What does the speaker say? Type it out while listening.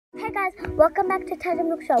Hey guys, welcome back to Taj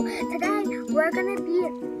and Moulouk show. Today we're gonna be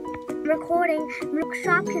recording Moulouk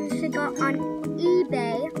shopkins she got on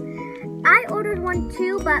eBay. I ordered one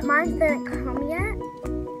too, but mine didn't come yet.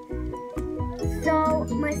 So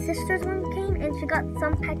my sister's one came and she got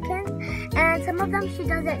some petkins, and some of them she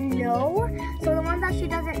doesn't know. So the ones that she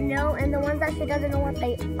doesn't know and the ones that she doesn't know what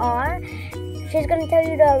they are, she's gonna tell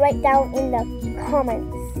you to write down in the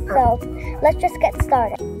comments. So let's just get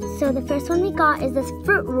started. So the first one we got is this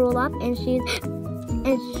fruit roll-up, and she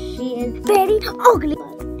is very ugly.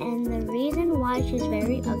 And the reason why she's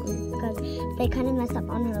very ugly is because they kind of messed up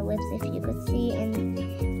on her lips, if you could see, and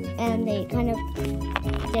they kind of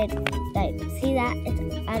did, like, see that?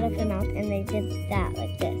 It's out of her mouth, and they did that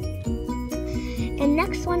like this. And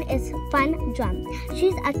next one is Fun Drum.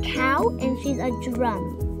 She's a cow, and she's a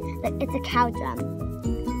drum. Like, it's a cow drum.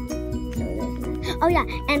 Oh yeah,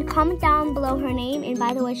 and comment down below her name. And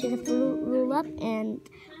by the way, she's a fruit roll-up, and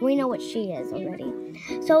we know what she is already.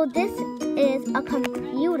 So this is a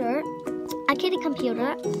computer, a kitty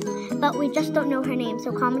computer, but we just don't know her name.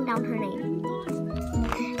 So comment down her name.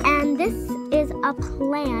 And this is a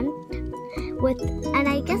plant with, and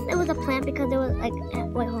I guess it was a plant because it was like,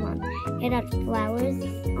 wait, hold on. It had flowers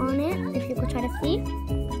on it, if you could try to see.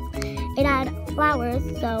 It had flowers,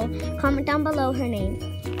 so comment down below her name.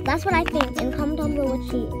 That's what I think, and comment down below what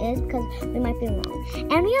she is, because we might be wrong.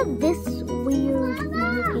 And we have this weird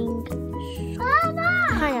looking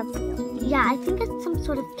kind of, yeah, I think it's some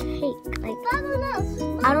sort of cake. Like,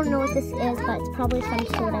 I don't know what this is, but it's probably some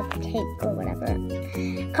sort of cake or whatever.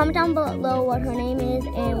 Comment down below what her name is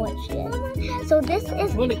and what she is. So this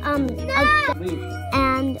is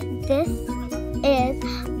and this is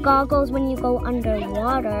goggles when you go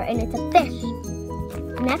underwater, and it's a fish.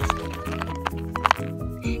 Next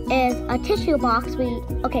is a tissue box.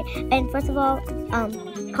 And first of all,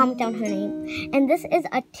 comment down her name. And this is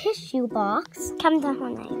a tissue box. Comment down her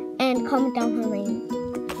name. And comment down her name.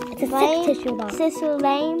 It's a sick tissue box. Sister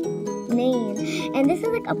name. And this is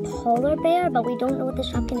like a polar bear, but we don't know what the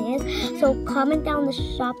shopkin is. So comment down the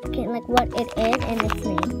shopkin, like what it is and its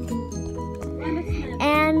name.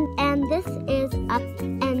 And this is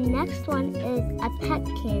and next one is a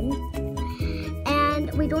petkin.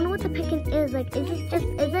 We don't know what the pekin is. Like, is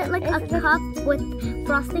it like a cup with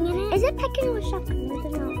frosting in it? Is it pekin with shopkin? I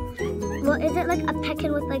don't know. Well, is it like a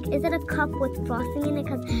pekin with, like, is it a cup with frosting in it?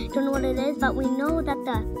 Because I don't know what it is, but we know that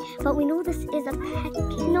we know this is a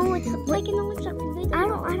pekin. No, it's a pekin with shopkin. I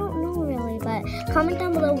don't know really, but comment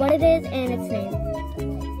down below what it is and its name.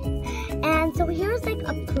 And so here's like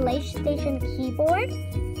a PlayStation keyboard.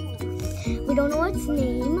 We don't know its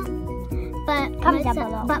name.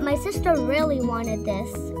 But my sister really wanted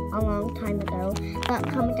this a long time ago.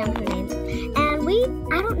 But comment down her name. And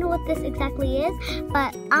I don't know what this exactly is,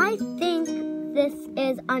 but I think this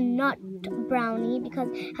is a nut brownie because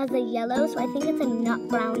it has the yellow, so I think it's a nut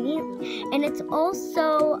brownie. And it's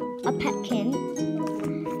also a petkin.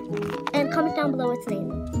 And comment down below its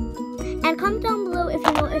name. And comment down below if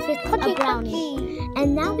you know if it's a brownie.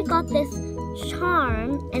 And now we got this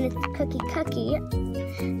charm, and it's cookie.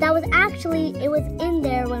 That was actually, it was in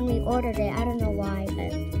there when we ordered it. I don't know why,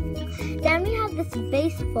 but then we have this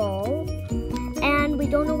baseball, and we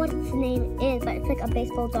don't know what its name is, but it's like a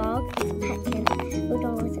baseball dog. It's a petkin. We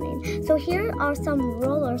don't know its name. So here are some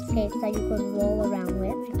roller skates that you could roll around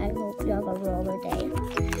with. I hope you have a roller day.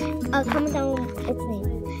 Comment down its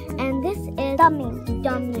name. And this is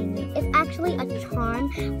dummy. It's actually a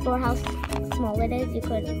charm for how small it is. You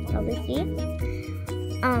could probably see.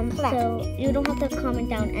 So you don't have to comment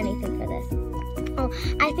down anything for this. Oh,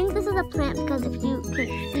 I think this is a plant because if you can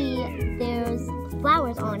see, there's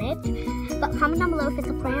flowers on it. But comment down below if it's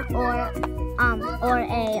a plant or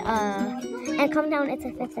and comment down if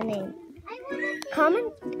it's a name.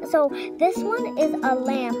 So this one is a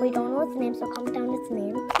lamp. We don't know its name, so comment down its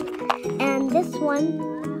name. And this one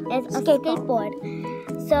is a skateboard.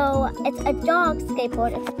 So it's a dog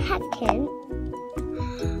skateboard. It's a petkin.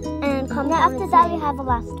 And comment down after that, we have the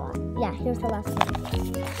last one. Yeah, here's the last one.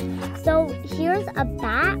 So here's a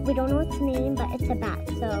bat. We don't know its name, but it's a bat.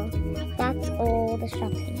 So that's all the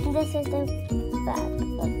shopping. This is the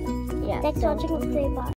bat. Yeah. Thanks for watching. Say bye.